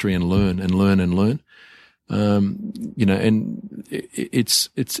the industry and learn and learn and learn. You know, and it's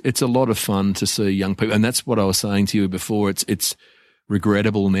a lot of fun to see young people. And that's what I was saying to you before. It's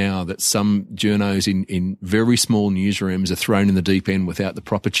regrettable now that some journos in very small newsrooms are thrown in the deep end without the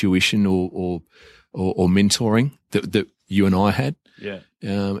proper tuition or mentoring that you and I had. Yeah.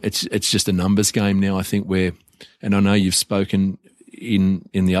 It's just a numbers game now, I think, and I know you've spoken in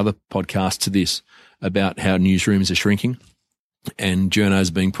the other podcast to this about how newsrooms are shrinking and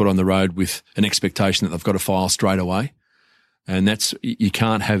journos being put on the road with an expectation that they've got to file straight away. And you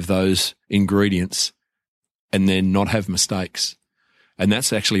can't have those ingredients and then not have mistakes. And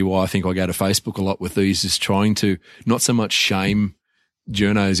that's actually why I think I go to Facebook a lot with these, is trying to not so much shame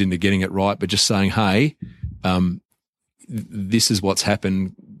journos into getting it right, but just saying, hey, this is what's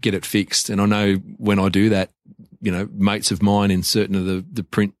happened, get it fixed. And I know when I do that, you know, mates of mine in certain of the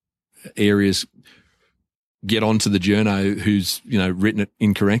print areas get onto the journo who's, written it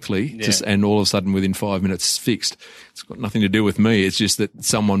incorrectly, and all of a sudden within 5 minutes it's fixed. It's got nothing to do with me. It's just that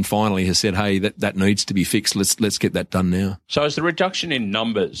someone finally has said, hey, that needs to be fixed. Let's get that done now. So is the reduction in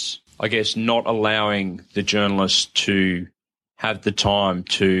numbers, I guess, not allowing the journalists to have the time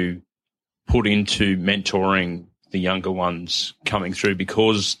to put into mentoring the younger ones coming through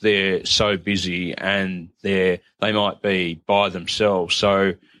because they're so busy and they might be by themselves?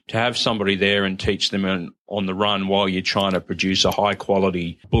 So to have somebody there and teach them on the run while you're trying to produce a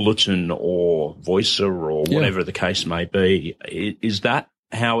high-quality bulletin or voicer or whatever the case may be, is that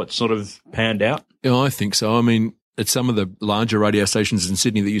how it sort of panned out? Yeah, I think so. I mean, at some of the larger radio stations in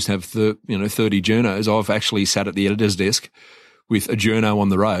Sydney that used to have 30 journos, I've actually sat at the editor's desk with a journo on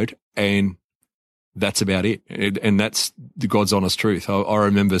the road, and that's about it. And that's the God's honest truth. I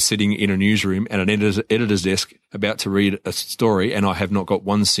remember sitting in a newsroom at an editor's desk about to read a story, and I have not got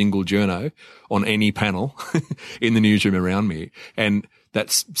one single journo on any panel in the newsroom around me. And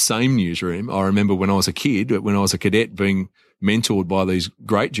that same newsroom, I remember when I was a kid, when I was a cadet being mentored by these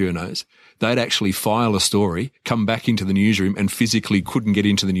great journos, they'd actually file a story, come back into the newsroom, and physically couldn't get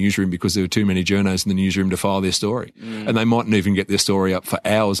into the newsroom because there were too many journos in the newsroom to file their story. And they mightn't even get their story up for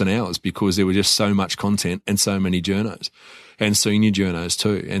hours and hours because there was just so much content and so many journos, and senior journos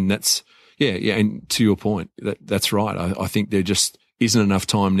too. And that's, and to your point, that's right. I think there just isn't enough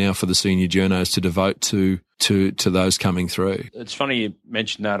time now for the senior journos to devote to those coming through. It's funny you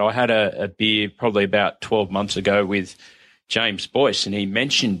mentioned that. I had a beer probably about 12 months ago with James Boyce, and he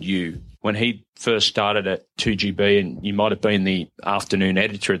mentioned you when he first started at 2GB, and you might have been the afternoon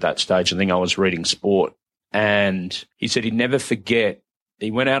editor at that stage. I think I was reading sport. And he said he'd never forget,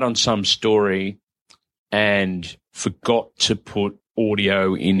 he went out on some story and forgot to put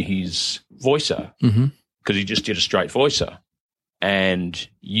audio in his voicer because he just did a straight voicer. And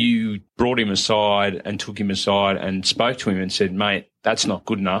you brought him aside and took him aside and spoke to him and said, mate, that's not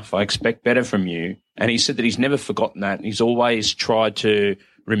good enough. I expect better from you. And he said that he's never forgotten that. And he's always tried to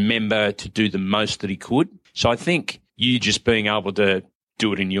remember to do the most that he could. So I think you just being able to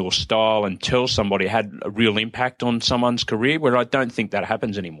do it in your style and tell somebody had a real impact on someone's career, where I don't think that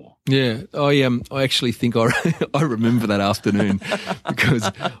happens anymore. Yeah, I actually think I remember that afternoon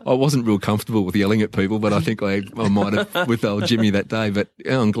because I wasn't real comfortable with yelling at people, but I think I might have with old Jimmy that day. But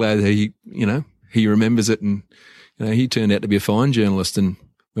I'm glad he remembers it, and he turned out to be a fine journalist and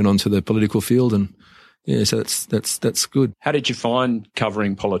went on to the political field, and so that's good. How did you find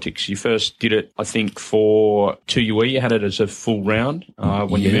covering politics? You first did it, I think, for 2UE. You had it as a full round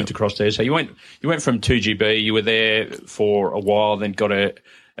when you moved across there. So you went from 2GB. You were there for a while, then got a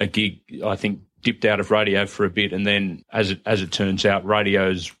gig. I think dipped out of radio for a bit, and then as it turns out,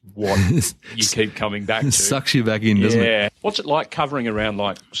 radio's what you keep coming back to. Sucks you back in, doesn't it? What's it like covering around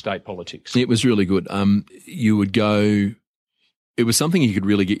like state politics? It was really good. You would go. It was something you could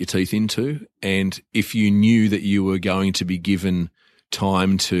really get your teeth into, and if you knew that you were going to be given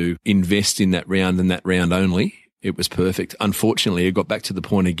time to invest in that round and that round only, it was perfect. Unfortunately, it got back to the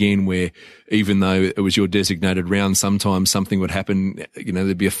point again where even though it was your designated round, sometimes something would happen.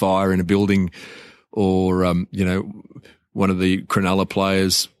 There'd be a fire in a building, or one of the Cronulla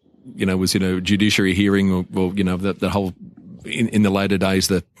players, was in a judiciary hearing, or the whole in the later days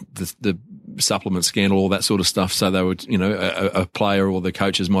the supplement scandal, all that sort of stuff. So they would, a player or the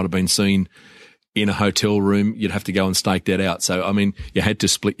coaches might have been seen in a hotel room. You'd have to go and stake that out. So, I mean, you had to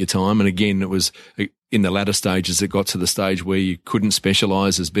split your time. And again, it was in the latter stages, it got to the stage where you couldn't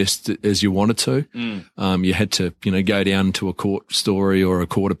specialise as best as you wanted to. You had to, go down to a court story or a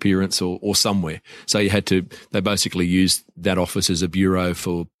court appearance or somewhere. So you had to, they basically used that office as a bureau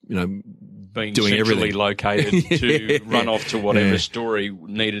for, being doing centrally everything. Located to run off to whatever story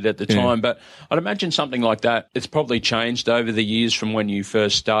needed at the time. But I'd imagine something like that, it's probably changed over the years from when you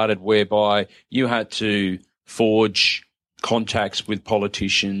first started, whereby you had to forge contacts with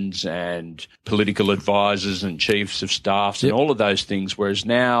politicians and political advisors and chiefs of staffs and all of those things, whereas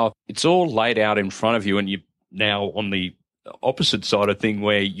now it's all laid out in front of you, and you're now on the opposite side of thing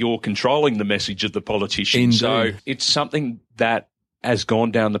where you're controlling the message of the politician. Indeed. So it's something that has gone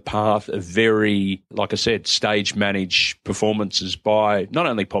down the path of very, like I said, stage-managed performances by not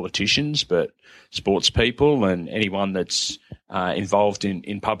only politicians but sports people and anyone that's involved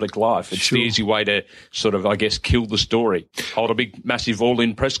in public life. It's the easy way to sort of, I guess, kill the story. Hold a big, massive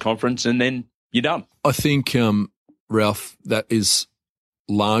all-in press conference and then you're done. I think, Ralph, that is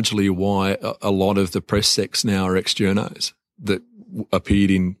largely why a lot of the press secs now are ex-journos that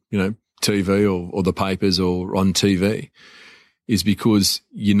appeared in, TV or the papers or on TV. Is because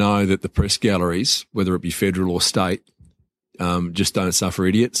that the press galleries, whether it be federal or state, just don't suffer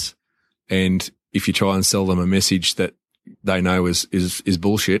idiots. And if you try and sell them a message that they know is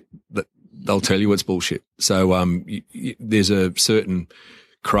bullshit, that they'll tell you it's bullshit. So there's a certain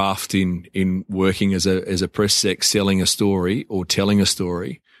craft in working as a press sec, selling a story or telling a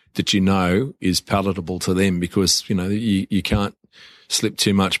story that is palatable to them, because you can't slip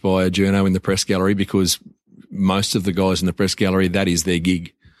too much by a journo in the press gallery, because most of the guys in the press gallery, that is their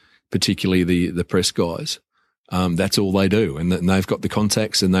gig, particularly the press guys. That's all they do, and they've got the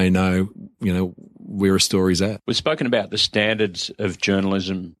contacts, and they know where a story's at. We've spoken about the standards of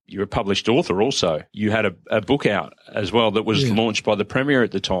journalism. You're a published author also. You had a book out as well that was launched by the Premier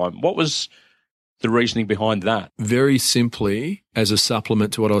at the time. What was the reasoning behind that? Very simply, as a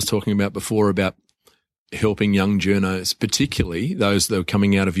supplement to what I was talking about before about helping young journos, particularly those that were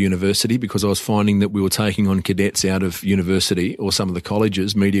coming out of university, because I was finding that we were taking on cadets out of university or some of the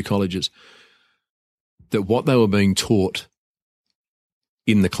colleges, media colleges, that what they were being taught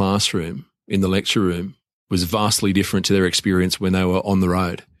in the classroom, in the lecture room, was vastly different to their experience when they were on the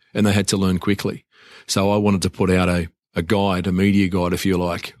road, and they had to learn quickly. So I wanted to put out a guide, a media guide, if you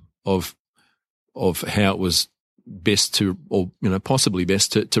like, of how it was best to, or possibly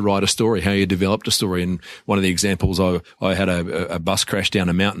best to write a story, how you developed a story. And one of the examples, I had a bus crash down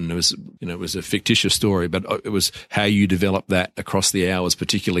a mountain. It was it was a fictitious story, but it was how you develop that across the hours,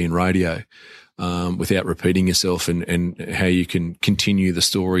 particularly in radio, without repeating yourself, and how you can continue the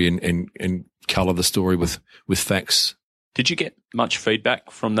story and colour the story with facts. Did you get much feedback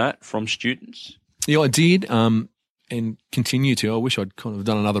from that from students? Yeah, I did. And continue to. I wish I'd kind of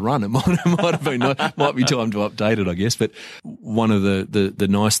done another run. It might have been, might be time to update it, I guess. But one of the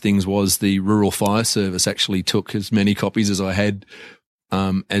nice things was the Rural Fire Service actually took as many copies as I had,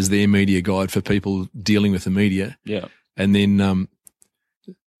 as their media guide for people dealing with the media. Yeah. And then,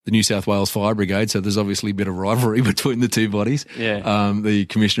 the New South Wales Fire Brigade. So there's obviously a bit of rivalry between the two bodies. Yeah. The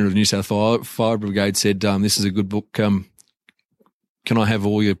Commissioner of the New South Fire Brigade said, this is a good book. Can I have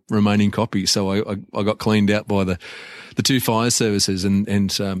all your remaining copies? So I got cleaned out by the two fire services,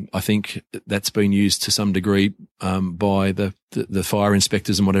 and I think that's been used to some degree by the fire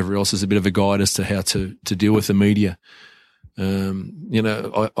inspectors and whatever else as a bit of a guide as to how to deal with the media.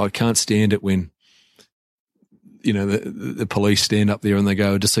 I can't stand it when the police stand up there and they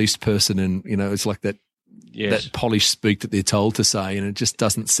go, a deceased person, and it's like that. Yes. That polished speak that they're told to say, and it just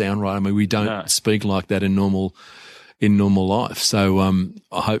doesn't sound right. I mean, we don't speak like that in normal life. So I'm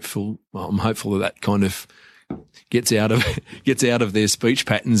hopeful that kind of gets out of their speech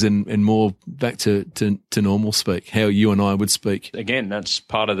patterns and more back to normal speak, how you and I would speak. Again, that's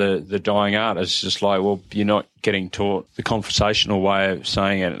part of the dying art. It's just like, well, you're not getting taught the conversational way of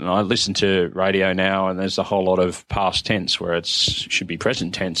saying it. And I listen to radio now, and there's a whole lot of past tense where it should be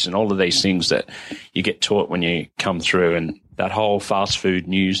present tense, and all of these things that you get taught when you come through. And that whole fast food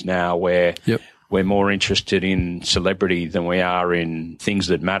news now where we're more interested in celebrity than we are in things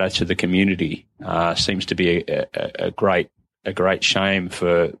that matter to the community. Seems to be a great shame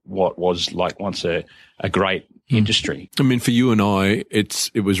for what was like once a great industry. I mean, for you and I,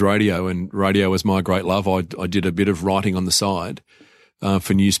 it was radio, and radio was my great love. I did a bit of writing on the side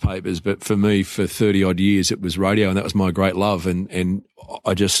for newspapers, but for me, for 30 odd years, it was radio, and that was my great love. And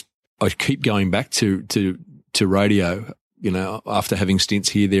I keep going back to radio, after having stints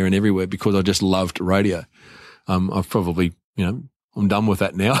here, there and everywhere, because I just loved radio. I've probably, I'm done with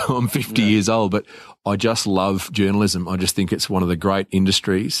that now. I'm 50 years old, but I just love journalism. I just think it's one of the great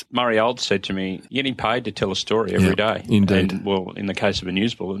industries. Murray Old said to me, you're getting paid to tell a story every day. Indeed. And, well, in the case of a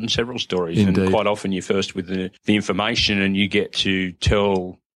news bulletin, several stories. Indeed. And quite often you're first with the information, and you get to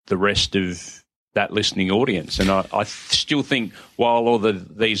tell the rest of that listening audience. And I still think, while all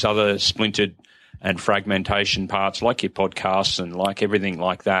these other splintered and fragmentation parts, like your podcasts and like everything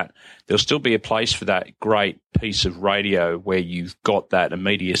like that, there'll still be a place for that great piece of radio where you've got that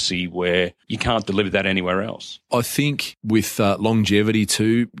immediacy where you can't deliver that anywhere else. I think with longevity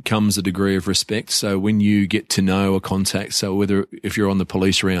too comes a degree of respect. So when you get to know a contact, so if you're on the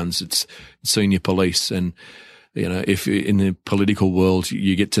police rounds, it's senior police, and if in the political world,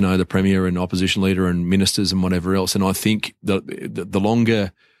 you get to know the Premier and opposition leader and ministers and whatever else. And I think the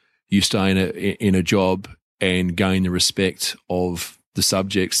longer you stay in a job and gain the respect of the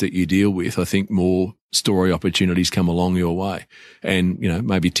subjects that you deal with, I think more story opportunities come along your way, and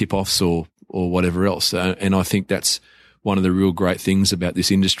maybe tip-offs or whatever else. And I think that's one of the real great things about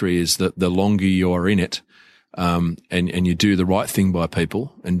this industry, is that the longer you are in it, and you do the right thing by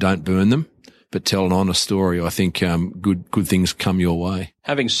people and don't burn them, but tell an honest story, I think good things come your way.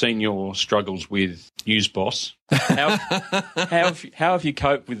 Having seen your struggles with News Boss, how have you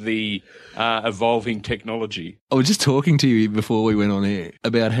coped with the evolving technology? I was just talking to you before we went on air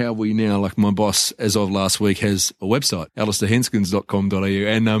about how we now, like my boss, as of last week, has a website, alisterhenskens.com.au,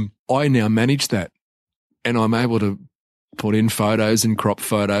 and I now manage that, and I'm able to put in photos and crop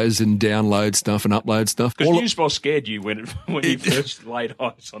photos and download stuff and upload stuff. Because News Boss scared you when you first laid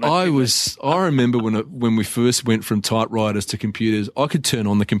eyes on it. I remember when we first went from typewriters to computers, I could turn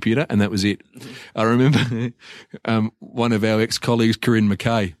on the computer and that was it. I remember one of our ex-colleagues, Corinne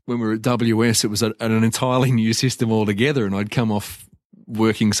McKay, when we were at WS, it was an entirely new system altogether, and I'd come off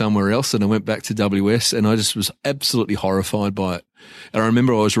working somewhere else and I went back to WS and I just was absolutely horrified by it. And I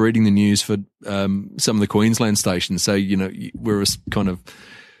remember I was reading the news for some of the Queensland stations. So, we were kind of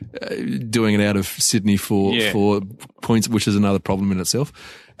doing it out of Sydney for points, which is another problem in itself.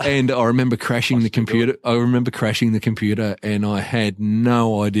 And I remember crashing the computer. And I had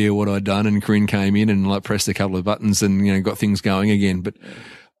no idea what I'd done. And Corinne came in and pressed a couple of buttons and, got things going again. But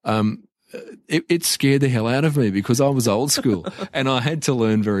it scared the hell out of me because I was old school and I had to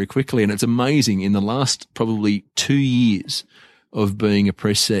learn very quickly. And it's amazing, in the last probably 2 years of being a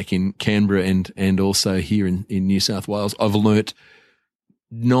press sec in Canberra and also here in New South Wales, I've learnt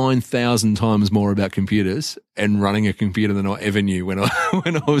 9,000 times more about computers and running a computer than I ever knew when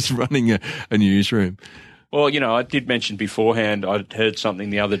I was running a newsroom. Well, I did mention beforehand, I'd heard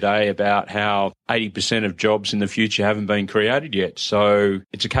something the other day about how 80% of jobs in the future haven't been created yet. So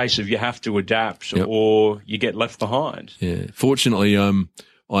it's a case of you have to adapt or you get left behind. Yeah. Fortunately,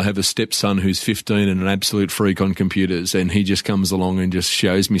 I have a stepson who's 15 and an absolute freak on computers, and he just comes along and just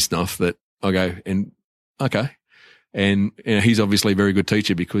shows me stuff that I go, and okay. And he's obviously a very good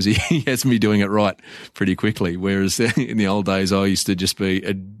teacher because he has me doing it right pretty quickly. Whereas in the old days, I used to just be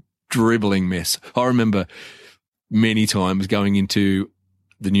a dribbling mess. I remember many times going into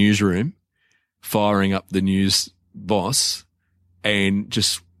the newsroom, firing up the News Boss, and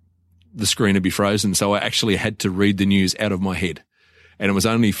just the screen would be frozen. So I actually had to read the news out of my head. And it was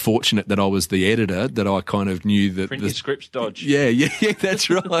only fortunate that I was the editor that I kind of knew that print your scripts dodge. Yeah, that's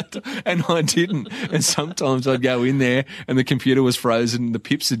right. And I didn't. And sometimes I'd go in there and the computer was frozen, the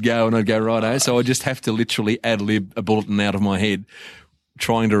pips would go, and I'd go, righto. So I just have to literally ad-lib a bulletin out of my head,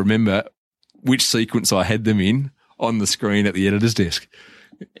 trying to remember which sequence I had them in on the screen at the editor's desk.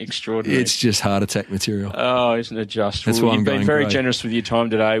 Extraordinary. It's just heart attack material. Oh, isn't it just? That's why you've been very great. Generous with your time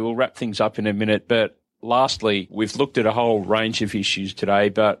today. We'll wrap things up in a minute, but lastly, we've looked at a whole range of issues today,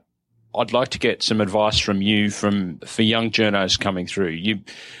 but I'd like to get some advice from you for young journos coming through. You,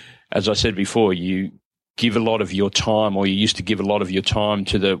 as I said before, you give a lot of your time, or you used to give a lot of your time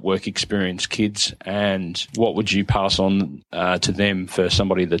to the work experience kids, and what would you pass on to them for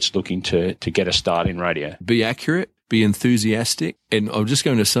somebody that's looking to get a start in radio? Be accurate, be enthusiastic. And I'm just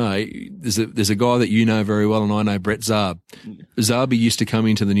going to say, there's a guy that you know very well, and I know, Brett Zarb. Zarby used to come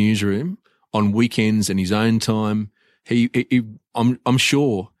into the newsroom on weekends and his own time. I'm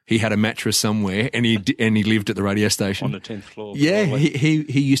sure he had a mattress somewhere and he lived at the radio station on the 10th floor. Yeah,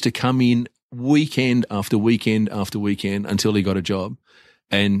 he used to come in weekend after weekend after weekend until he got a job,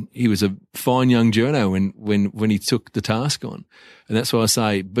 and he was a fine young journo when he took the task on. And that's why I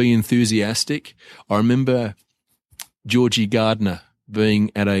say be enthusiastic. I remember Georgie Gardner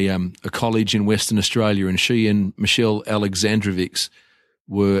being at a college in Western Australia, and she and Michelle Alexandrovics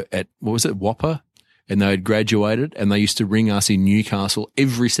were at, Whopper, and they had graduated, and they used to ring us in Newcastle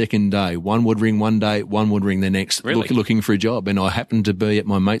every second day. One would ring one day, one would ring the next, really? looking for a job. And I happened to be at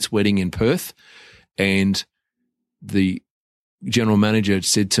my mate's wedding in Perth, and the general manager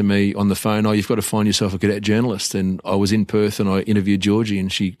said to me on the phone, "Oh, you've got to find yourself a cadet journalist." And I was in Perth and I interviewed Georgie,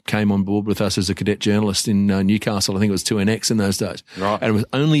 and she came on board with us as a cadet journalist in Newcastle. I think it was 2NX in those days. Right. And it was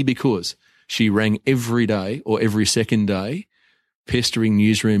only because she rang every day or every second day, pestering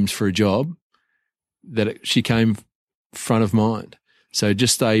newsrooms for a job, that she came front of mind. So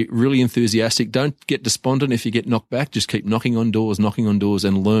just stay really enthusiastic. Don't get despondent if you get knocked back. Just keep knocking on doors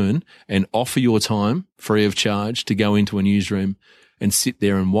and learn, and offer your time free of charge to go into a newsroom and sit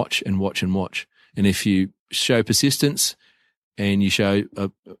there and watch and watch and watch. And if you show persistence and you show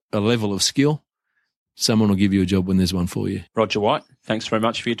a level of skill, someone will give you a job when there's one for you. Roger White, thanks very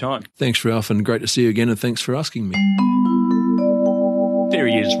much for your time. Thanks, Ralph, and great to see you again, and thanks for asking me. There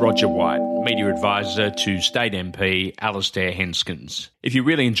he is, Roger White. Media Advisor to State MP Alister Henskens. If you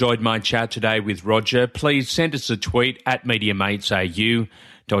really enjoyed my chat today with Roger, please send us a tweet at MediaMatesAU.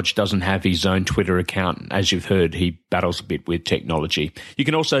 Dodge doesn't have his own Twitter account. As you've heard, he battles a bit with technology. You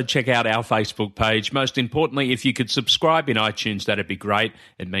can also check out our Facebook page. Most importantly, if you could subscribe in iTunes, that'd be great.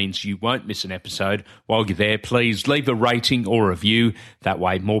 It means you won't miss an episode. While you're there, please leave a rating or review. That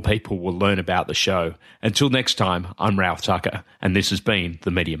way more people will learn about the show. Until next time, I'm Ralph Tucker, and this has been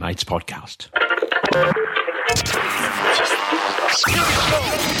the Media Mates Podcast.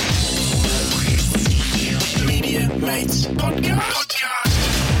 Media Mates Podcast.